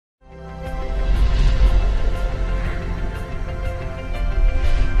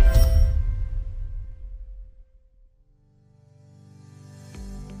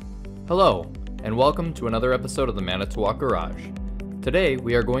Hello, and welcome to another episode of the Manitowoc Garage. Today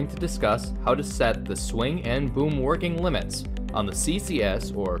we are going to discuss how to set the swing and boom working limits on the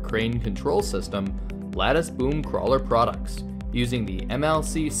CCS or Crane Control System lattice boom crawler products, using the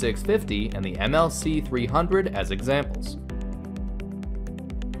MLC 650 and the MLC 300 as examples.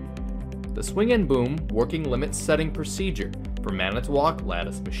 The swing and boom working limit setting procedure for Manitowoc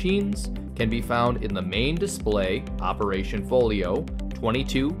lattice machines can be found in the main display Operation Folio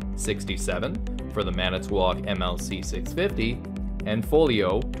 2267 for the Manitowoc MLC 650 and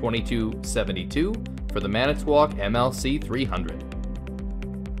Folio 2272 for the Manitowoc MLC 300.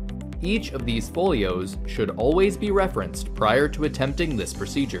 Each of these folios should always be referenced prior to attempting this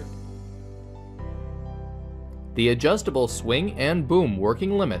procedure. The adjustable swing and boom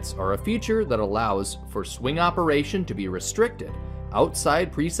working limits are a feature that allows for swing operation to be restricted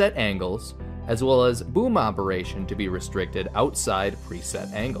outside preset angles, as well as boom operation to be restricted outside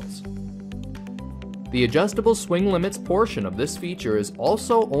preset angles. The adjustable swing limits portion of this feature is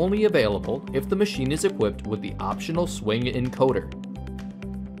also only available if the machine is equipped with the optional swing encoder.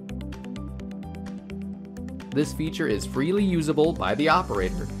 This feature is freely usable by the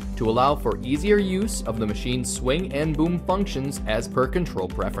operator to allow for easier use of the machine's swing and boom functions as per control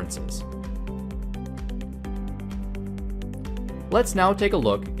preferences. Let's now take a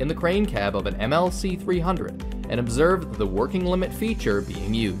look in the crane cab of an MLC 300 and observe the working limit feature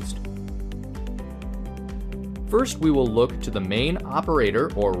being used. First, we will look to the main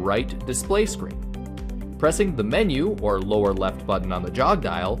operator or right display screen. Pressing the menu or lower left button on the jog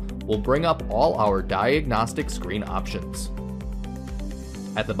dial will bring up all our diagnostic screen options.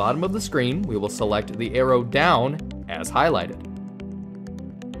 At the bottom of the screen, we will select the arrow down as highlighted.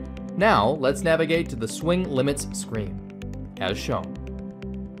 Now, let's navigate to the swing limits screen, as shown.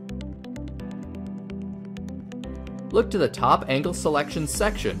 Look to the top angle selection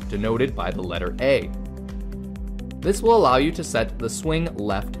section denoted by the letter A. This will allow you to set the swing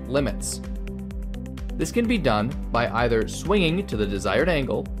left limits. This can be done by either swinging to the desired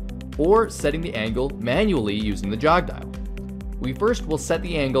angle or setting the angle manually using the jog dial. We first will set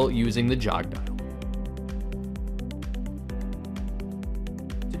the angle using the jog dial.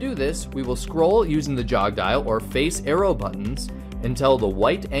 To do this, we will scroll using the jog dial or face arrow buttons until the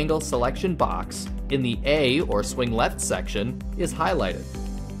white angle selection box in the A or swing left section is highlighted.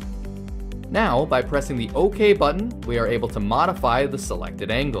 Now, by pressing the OK button, we are able to modify the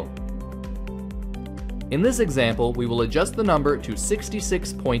selected angle. In this example, we will adjust the number to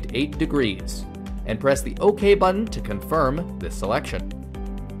 66.8 degrees and press the OK button to confirm this selection.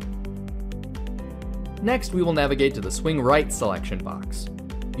 Next, we will navigate to the swing right selection box.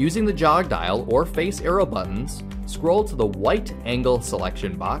 Using the jog dial or face arrow buttons, scroll to the white angle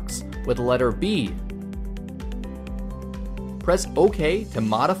selection box with the letter B. Press OK to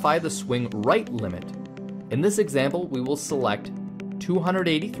modify the swing right limit. In this example, we will select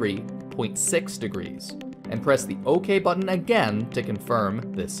 283.6 degrees and press the OK button again to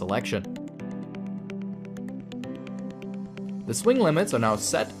confirm this selection. The swing limits are now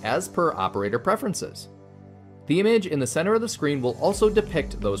set as per operator preferences. The image in the center of the screen will also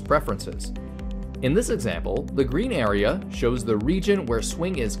depict those preferences. In this example, the green area shows the region where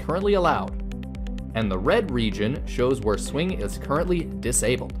swing is currently allowed, and the red region shows where swing is currently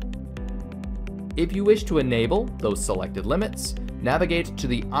disabled. If you wish to enable those selected limits, navigate to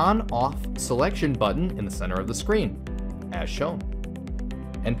the On/Off selection button in the center of the screen, as shown,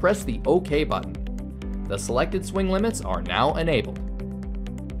 and press the OK button. The selected swing limits are now enabled.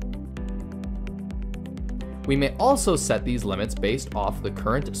 We may also set these limits based off the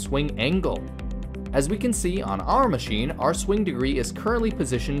current swing angle. As we can see on our machine, our swing degree is currently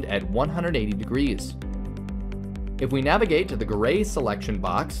positioned at 180 degrees. If we navigate to the gray selection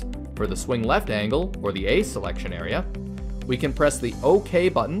box for the swing left angle or the A selection area, we can press the OK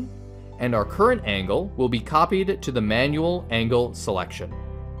button and our current angle will be copied to the manual angle selection.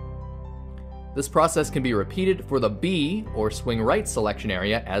 This process can be repeated for the B or swing right selection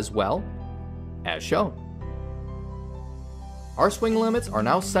area as well, as shown. Our swing limits are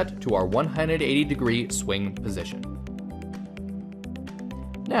now set to our 180 degree swing position.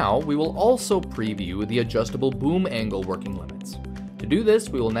 Now we will also preview the adjustable boom angle working limits. To do this,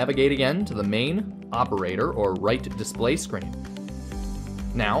 we will navigate again to the main operator or right display screen.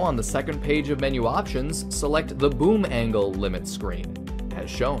 Now on the second page of menu options, select the boom angle limit screen, as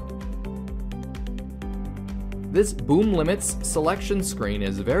shown. This boom limits selection screen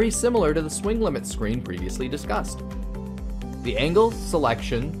is very similar to the swing limit screen previously discussed. The angle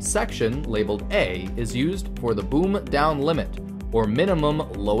selection section labeled A is used for the boom down limit or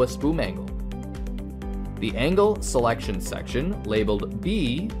minimum lowest boom angle. The angle selection section labeled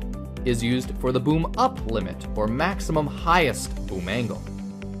B is used for the boom up limit, or maximum highest boom angle.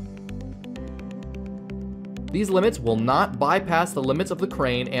 These limits will not bypass the limits of the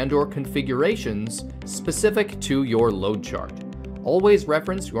crane and/or configurations specific to your load chart. Always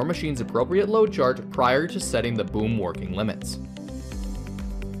reference your machine's appropriate load chart prior to setting the boom working limits.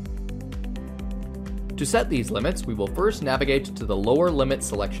 To set these limits, we will first navigate to the lower limit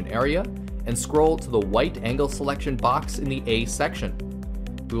selection area and scroll to the white angle selection box in the A section.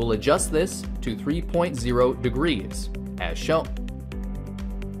 We will adjust this to 3.0 degrees, as shown.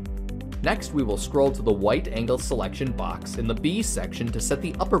 Next, we will scroll to the white angle selection box in the B section to set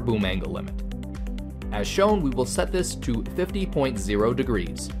the upper boom angle limit. As shown, we will set this to 50.0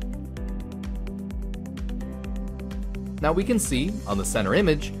 degrees. Now we can see, on the center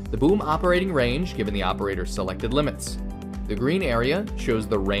image, the boom operating range given the operator's selected limits. The green area shows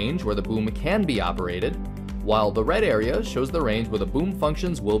the range where the boom can be operated, while the red area shows the range where the boom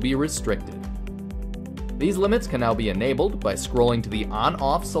functions will be restricted. These limits can now be enabled by scrolling to the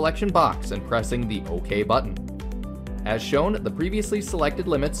on-off selection box and pressing the OK button. As shown, the previously selected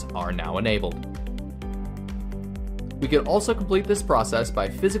limits are now enabled. We can also complete this process by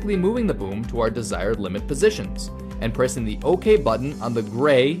physically moving the boom to our desired limit positions, and pressing the OK button on the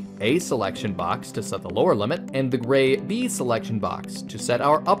gray A selection box to set the lower limit, and the gray B selection box to set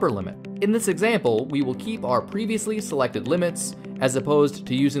our upper limit. In this example, we will keep our previously selected limits, as opposed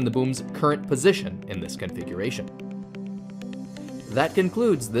to using the boom's current position in this configuration. That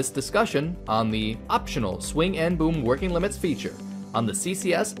concludes this discussion on the optional swing and boom working limits feature on the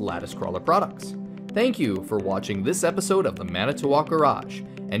CCS lattice crawler products. Thank you for watching this episode of the Manitowoc Garage,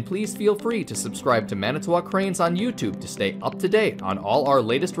 and please feel free to subscribe to Manitowoc Cranes on YouTube to stay up to date on all our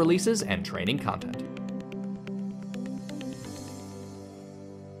latest releases and training content.